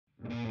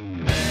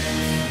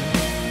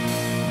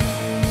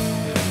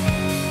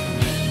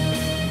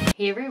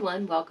Hey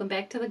everyone, welcome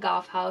back to the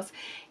Gough House.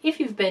 If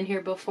you've been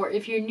here before,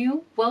 if you're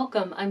new,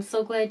 welcome. I'm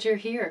so glad you're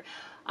here.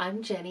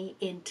 I'm Jenny,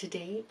 and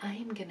today I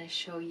am going to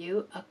show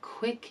you a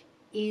quick,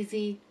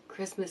 easy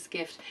Christmas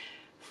gift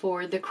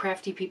for the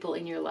crafty people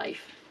in your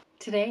life.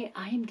 Today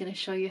I am going to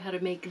show you how to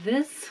make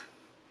this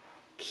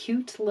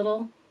cute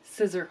little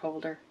scissor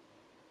holder.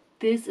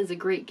 This is a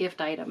great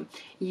gift item.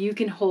 You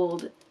can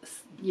hold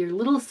your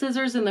little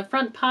scissors in the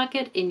front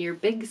pocket and your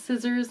big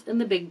scissors in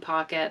the big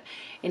pocket.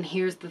 And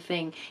here's the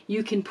thing,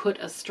 you can put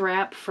a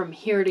strap from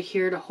here to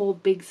here to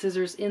hold big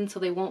scissors in so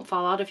they won't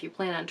fall out if you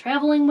plan on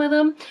traveling with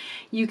them.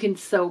 You can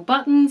sew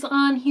buttons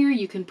on here,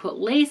 you can put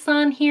lace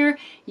on here,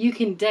 you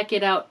can deck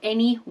it out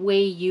any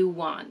way you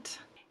want.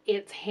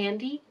 It's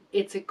handy,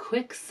 it's a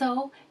quick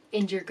sew,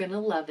 and you're gonna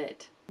love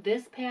it.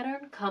 This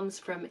pattern comes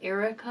from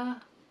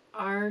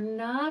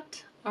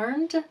Arndt.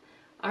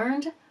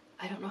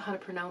 I don't know how to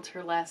pronounce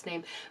her last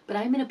name, but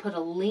I'm going to put a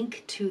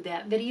link to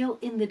that video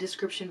in the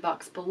description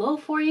box below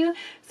for you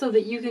so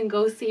that you can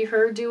go see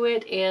her do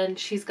it, and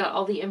she's got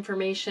all the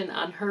information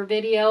on her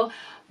video.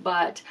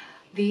 But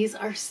these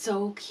are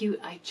so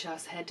cute, I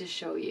just had to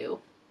show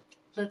you.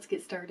 Let's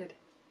get started.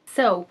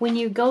 So when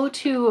you go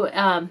to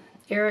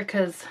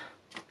Erica's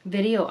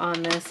video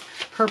on this,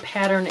 her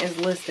pattern is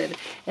listed,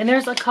 and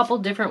there's a couple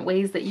different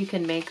ways that you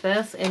can make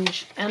this,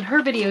 and on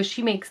her video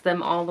she makes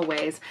them all the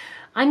ways.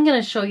 I'm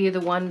going to show you the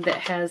one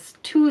that has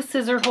two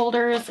scissor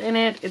holders in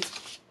it.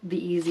 It's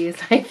the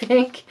easiest, I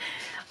think.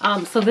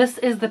 So this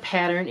is the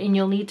pattern, and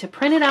you'll need to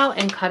print it out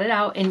and cut it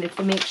out, and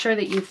to make sure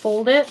that you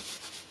fold it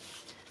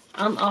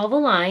on all the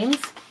lines.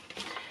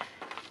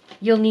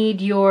 You'll need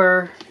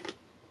your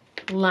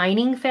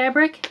lining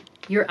fabric,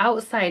 your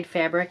outside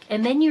fabric,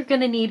 and then you're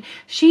going to need,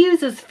 she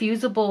uses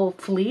fusible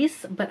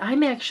fleece, but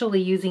I'm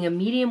actually using a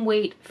medium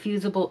weight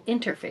fusible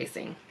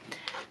interfacing.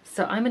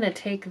 So I'm going to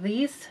take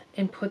these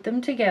and put them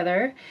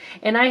together,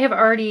 and I have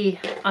already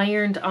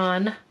ironed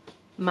on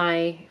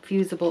my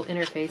fusible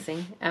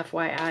interfacing,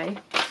 FYI.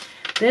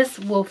 This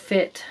will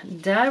fit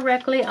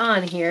directly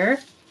on here.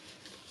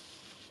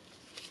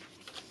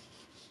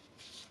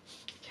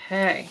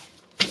 Okay.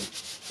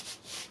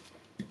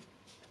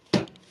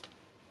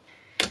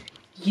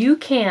 You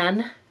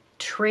can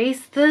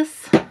trace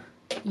this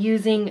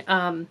using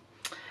a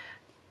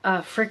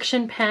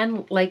friction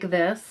pen like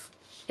this,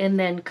 and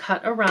then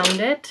cut around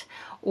it,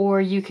 or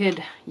you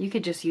could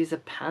just use a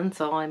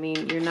pencil. I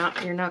mean, you're not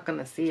going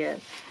to see it.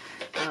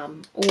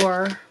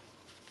 Or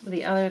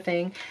the other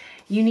thing,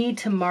 you need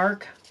to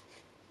mark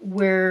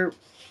where,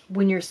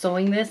 when you're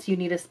sewing this, you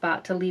need a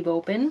spot to leave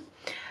open.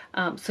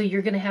 So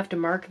you're going to have to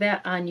mark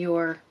that on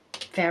your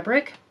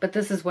fabric. But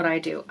this is what I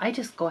do. I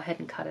just go ahead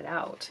and cut it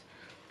out.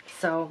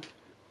 So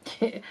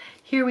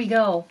here we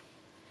go.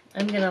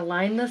 I'm going to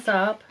line this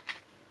up.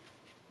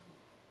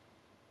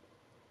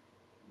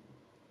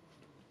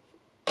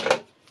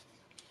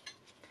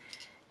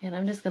 And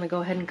I'm just going to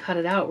go ahead and cut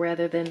it out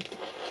rather than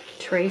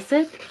trace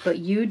it. But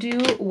you do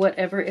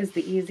whatever is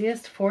the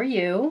easiest for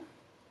you.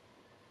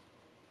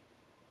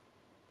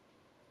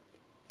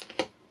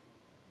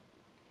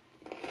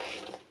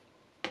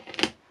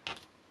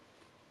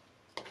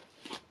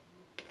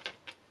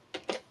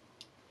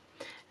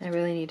 I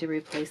really need to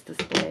replace this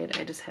blade.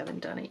 I just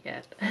haven't done it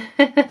yet.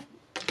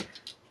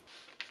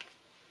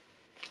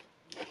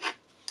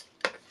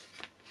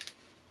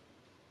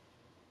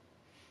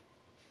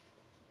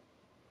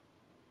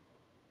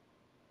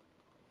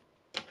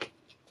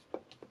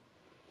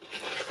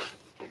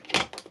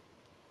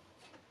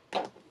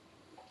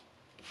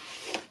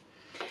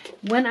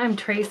 When I'm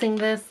tracing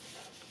this,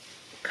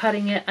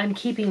 cutting it, I'm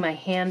keeping my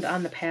hand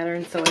on the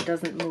pattern so it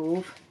doesn't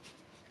move.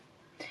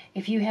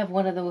 If you have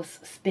one of those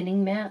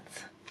spinning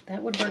mats,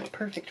 that would work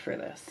perfect for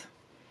this.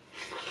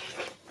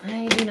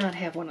 I do not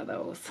have one of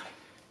those.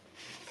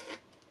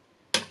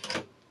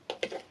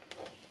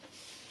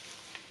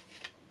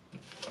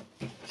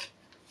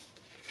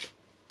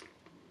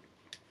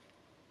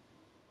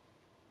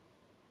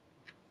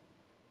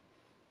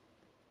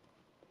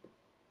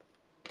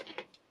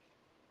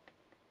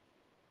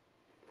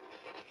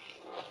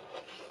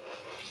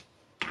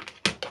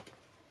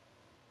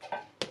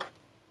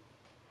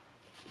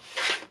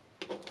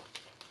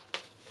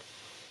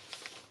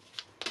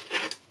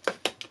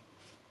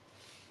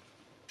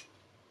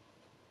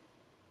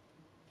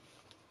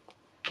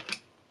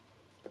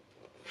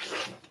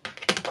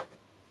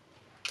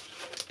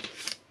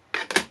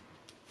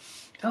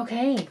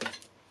 Okay,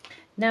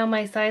 now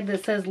my side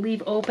that says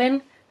leave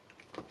open,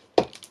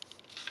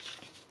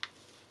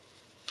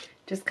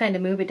 just kind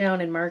of move it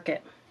down and mark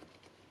it.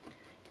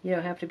 You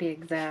don't have to be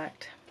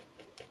exact.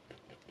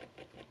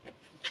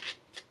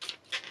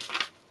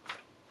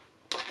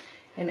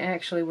 And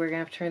actually we're going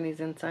to have to turn these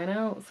inside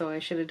out, so I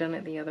should have done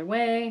it the other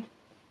way.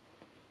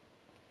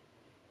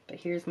 But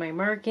here's my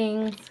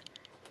markings,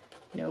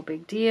 no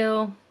big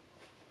deal.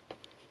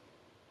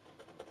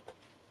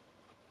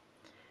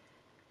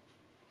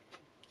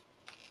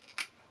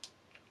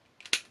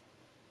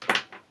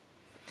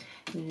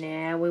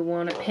 Now we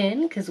want a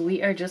pin because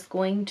we are just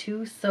going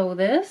to sew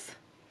this.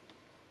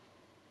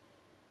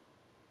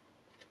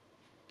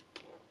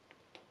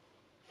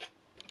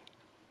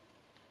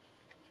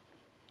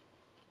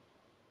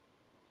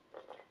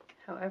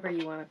 however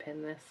you want to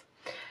pin this.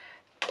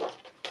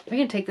 We're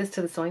going to take this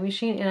to the sewing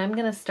machine, and I'm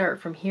going to start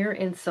from here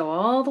and sew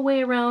all the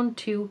way around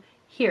to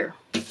here.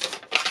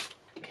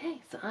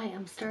 Okay, so I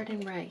am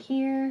starting right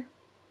here.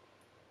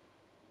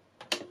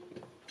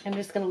 I'm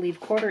just going to leave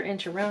 1/4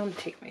 inch around,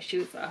 take my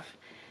shoes off.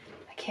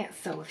 I can't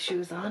sew with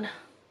shoes on.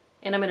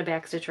 And I'm going to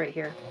backstitch right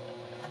here.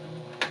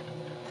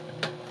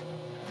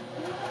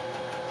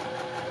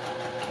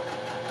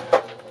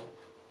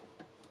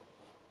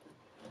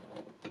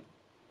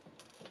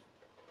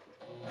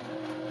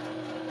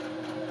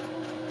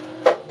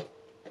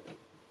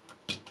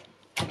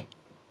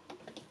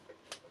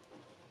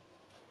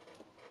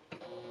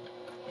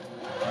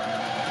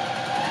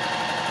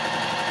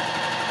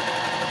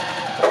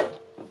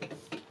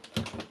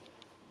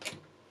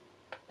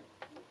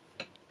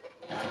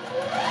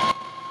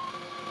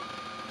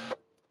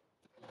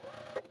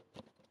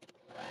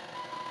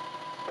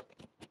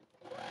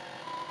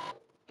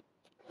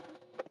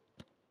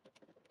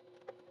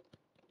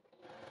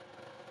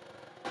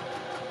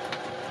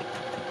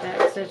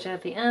 Backstitch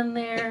at the end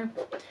there,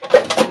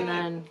 and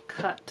then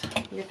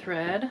cut your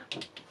thread.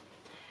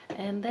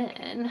 And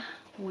then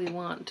we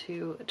want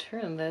to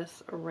turn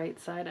this right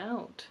side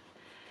out.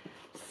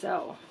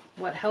 So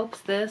what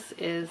helps this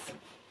is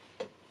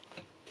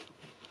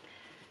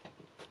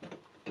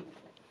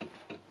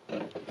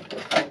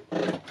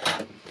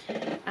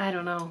I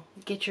don't know,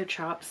 get your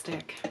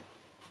chopstick.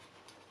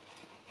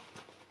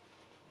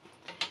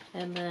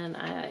 And then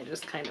I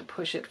just kind of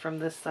push it from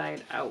this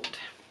side out.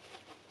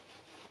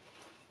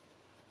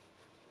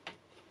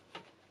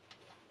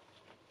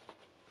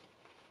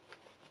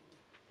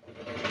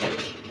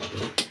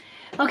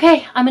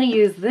 Okay, I'm going to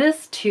use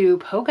this to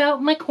poke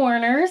out my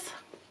corners.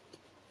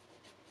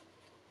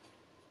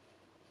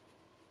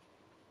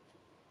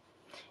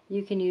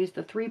 You can use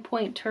the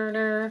 3-point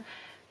turner.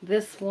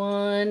 This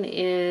one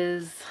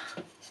is,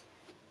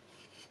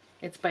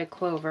 it's by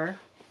Clover.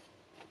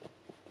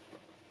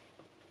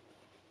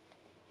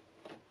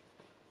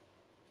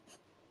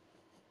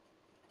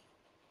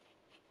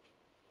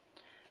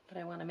 But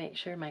I want to make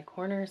sure my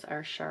corners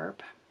are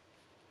sharp.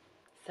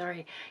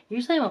 Sorry,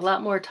 usually I'm a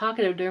lot more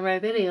talkative during my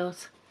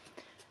videos.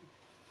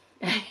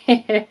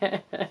 It's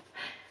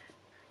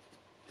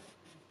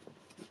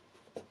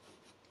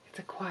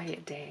a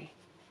quiet day.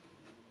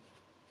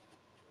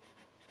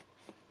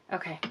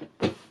 Okay,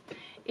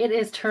 it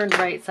is turned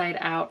right side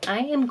out. I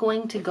am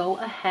going to go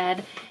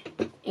ahead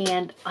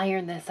and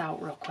iron this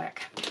out real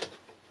quick.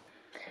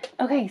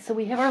 Okay, so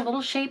we have our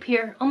little shape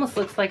here. Almost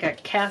looks like a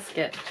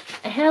casket,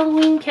 a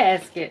Halloween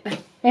casket.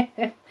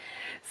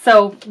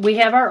 So we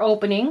have our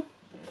opening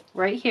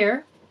right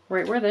here,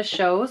 right where this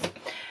shows.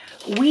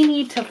 We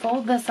need to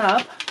fold this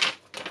up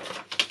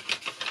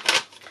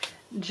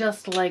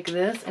just like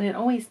this, and it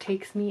always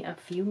takes me a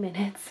few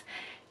minutes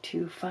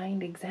to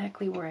find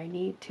exactly where I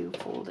need to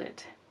fold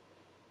it.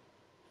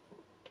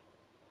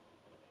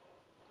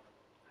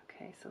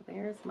 Okay, so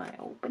there's my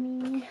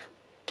opening.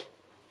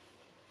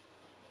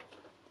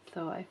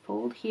 So I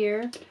fold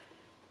here,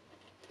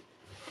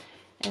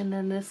 and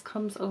then this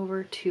comes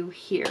over to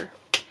here,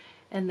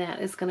 and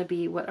that is going to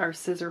be what our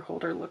scissor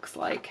holder looks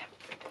like.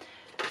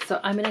 So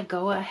I'm going to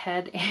go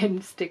ahead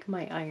and stick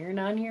my iron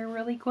on here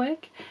really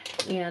quick,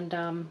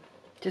 and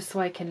just so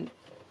I can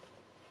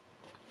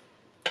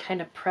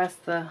kind of press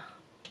the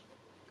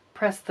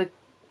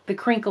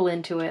crinkle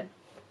into it.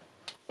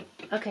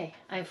 Okay,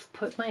 I've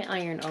put my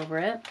iron over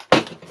it,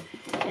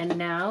 and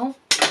now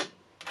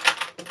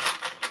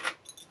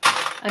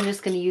I'm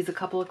just going to use a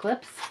couple of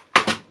clips.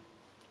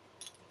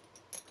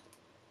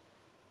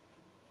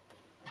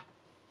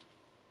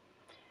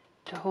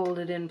 To hold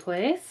it in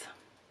place.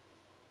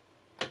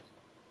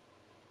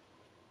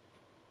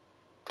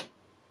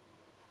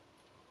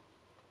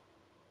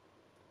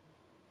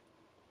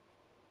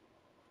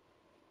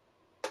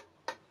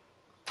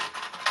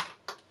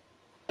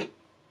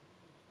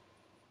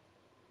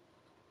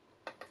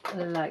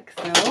 Like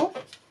so.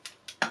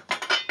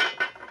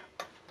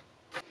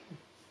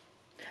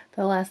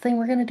 The last thing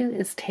we're going to do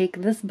is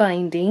take this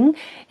binding,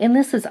 and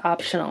this is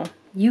optional.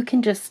 You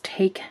can just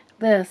take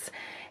this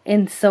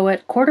and sew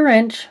it 1/4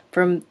 inch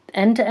from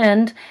end to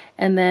end,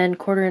 and then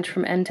 1/4 inch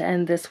from end to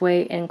end this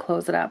way, and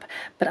close it up.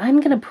 But I'm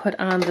going to put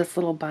on this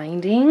little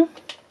binding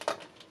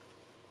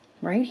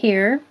right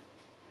here.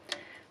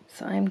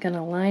 So I'm going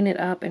to line it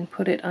up and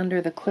put it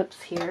under the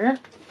clips here.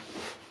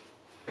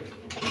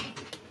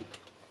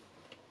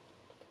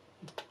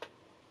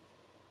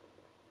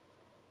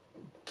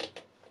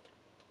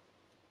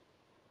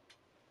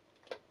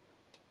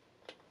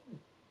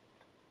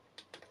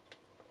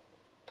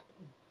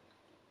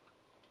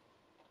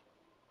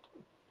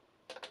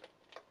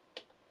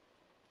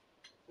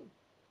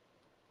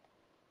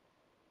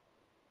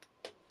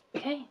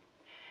 Okay,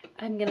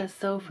 I'm going to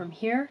sew from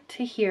here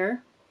to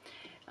here,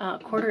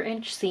 1/4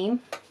 inch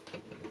seam.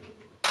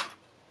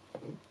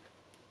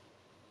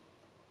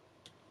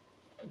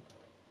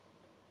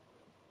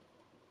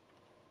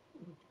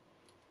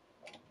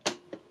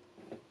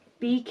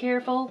 Be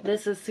careful,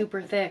 this is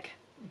super thick.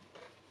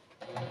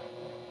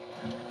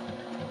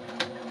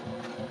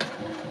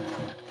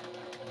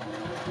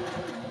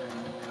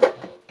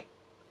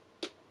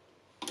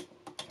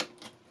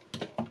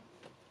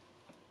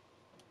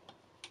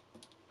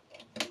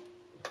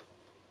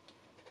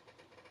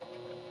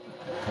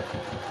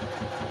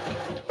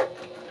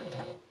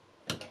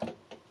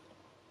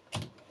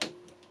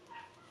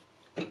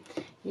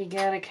 You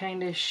gotta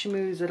kind of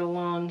schmooze it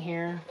along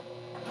here.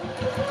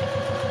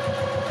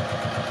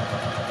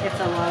 It's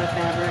a lot of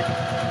fabric.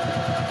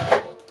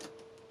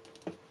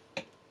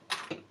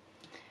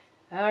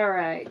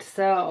 Alright,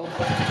 so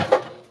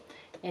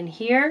in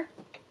here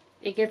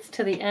it gets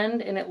to the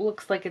end and it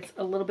looks like it's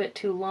a little bit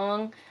too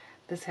long.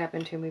 This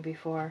happened to me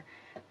before.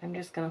 I'm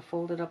just going to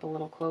fold it up a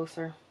little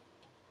closer.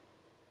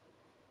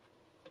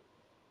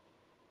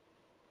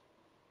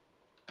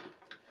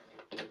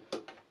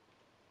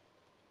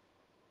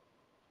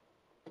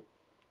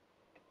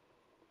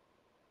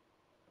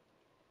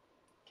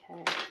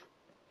 Okay.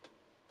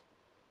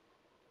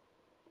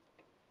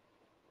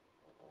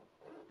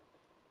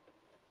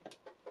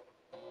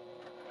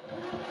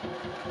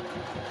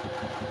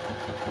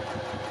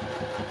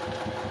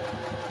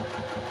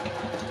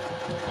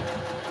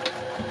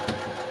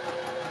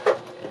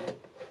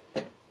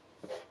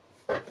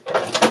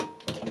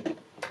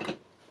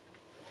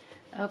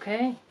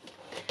 Okay,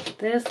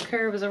 this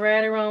curves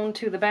right around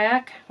to the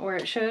back where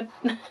it should.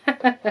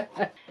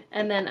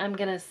 And then I'm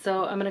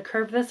gonna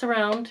curve this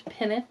around,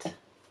 pin it,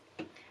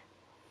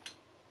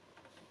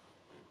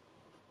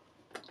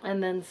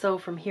 and then sew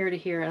from here to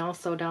here, and I'll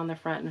sew down the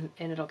front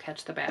and it'll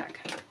catch the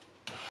back.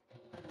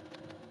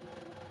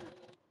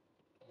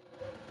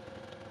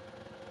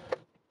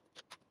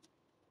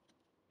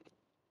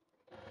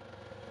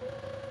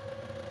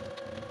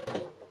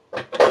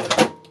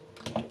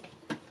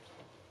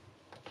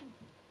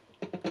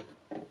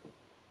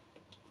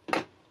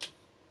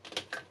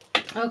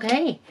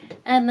 Okay,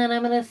 and then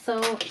I'm going to sew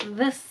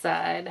this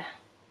side.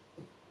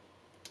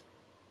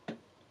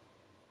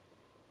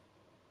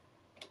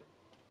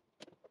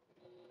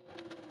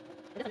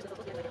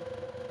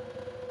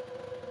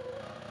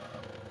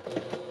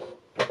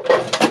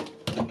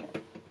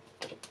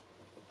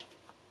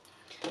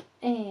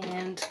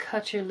 And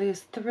cut your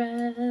loose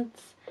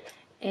threads,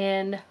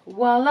 and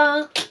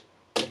voila!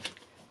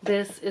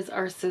 This is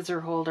our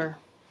scissor holder.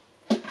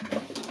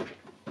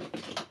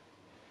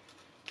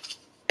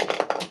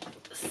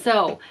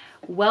 So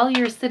while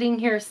you're sitting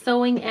here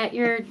sewing at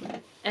your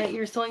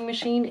sewing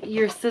machine,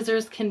 your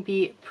scissors can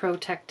be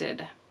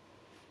protected.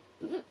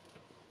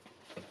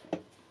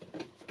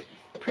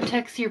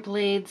 Protects your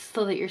blades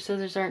so that your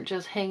scissors aren't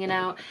just hanging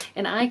out.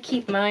 And I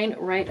keep mine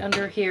right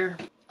under here.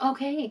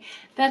 Okay,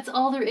 that's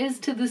all there is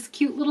to this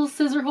cute little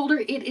scissor holder.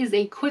 It is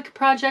a quick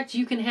project.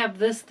 You can have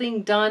this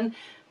thing done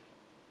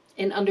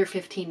in under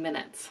 15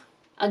 minutes.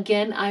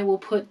 Again, I will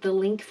put the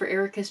link for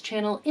Erica's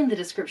channel in the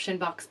description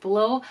box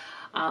below,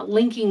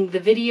 linking the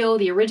video,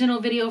 the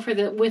original video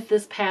with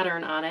this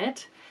pattern on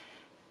it.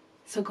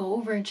 So go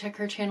over and check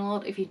her channel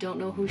out if you don't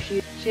know who she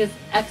is. She has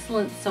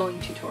excellent sewing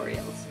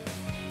tutorials.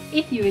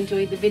 If you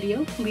enjoyed the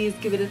video, please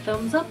give it a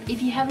thumbs up. If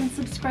you haven't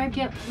subscribed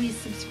yet, please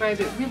subscribe.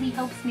 It really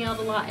helps me out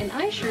a lot, and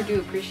I sure do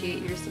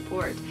appreciate your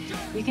support.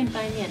 You can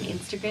find me on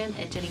Instagram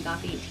at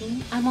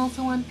jenijgough18. I'm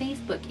also on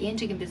Facebook,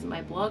 and you can visit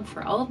my blog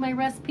for all of my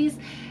recipes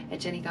at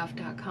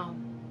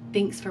jenijgough.com.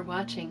 Thanks for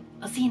watching.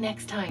 I'll see you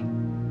next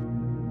time.